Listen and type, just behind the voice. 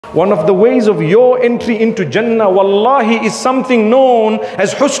One of the ways of your entry into Jannah, wallahi, is something known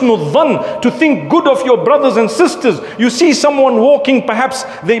as husnul dhan, to think good of your brothers and sisters. You see someone walking, perhaps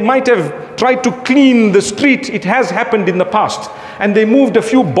they might have tried to clean the street. It has happened in the past. And they moved a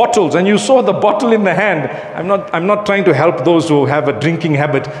few bottles and you saw the bottle in the hand. I'm not trying to help those who have a drinking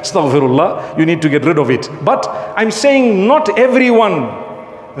habit. Astaghfirullah, you need to get rid of it. But I'm saying not everyone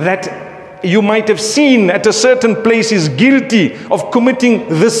that you might have seen at a certain place is guilty of committing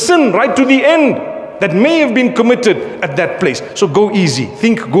the sin right to the end that may have been committed at that place. So go easy,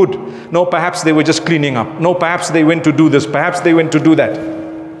 think good. No, perhaps they were just cleaning up. No, perhaps they went to do this, perhaps they went to do that.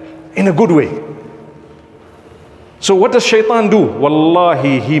 In a good way. So what does shaitan do?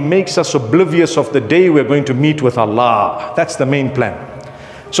 Wallahi, he makes us oblivious of the day we're going to meet with Allah. That's the main plan.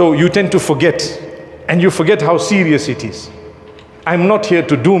 So you tend to forget, and you forget how serious it is. I'm not here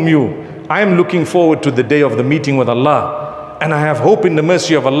to doom you. I am looking forward to the day of the meeting with Allah. And I have hope in the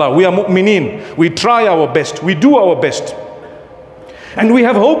mercy of Allah. We are mu'mineen. We try our best. We do our best. And we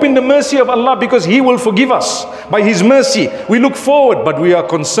have hope in the mercy of Allah because He will forgive us by His mercy. We look forward, but we are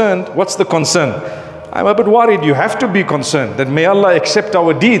concerned. What's the concern? I'm a bit worried. You have to be concerned that may Allah accept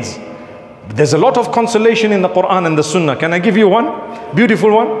our deeds. There's a lot of consolation in the Quran and the Sunnah. Can I give you one?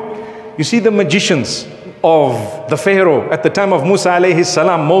 Beautiful one. You see the magicians of the Pharaoh at the time of Musa alayhi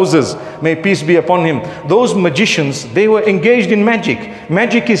salam, Moses, may peace be upon him. Those magicians, they were engaged in magic.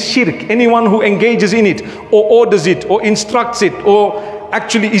 Magic is shirk. Anyone who engages in it or orders it or instructs it or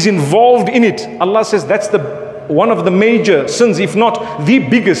actually is involved in it, Allah says that's one of the major sins, if not the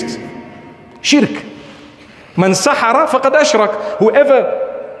biggest. Shirk. Man sahara faqad ashrak.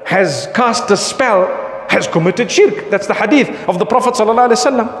 Whoever has cast a spell has committed shirk. That's the hadith of the Prophet sallallahu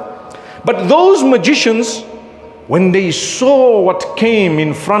alaihi wasallam. But those magicians, when they saw what came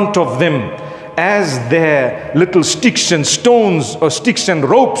in front of them as their little sticks and stones or sticks and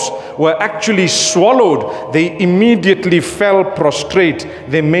ropes were actually swallowed, they immediately fell prostrate.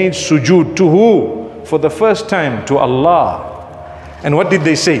 They made sujood to who? For the first time, to Allah. And what did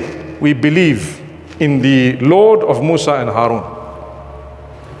they say? We believe in the Lord of Musa and Harun.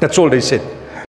 That's all they said.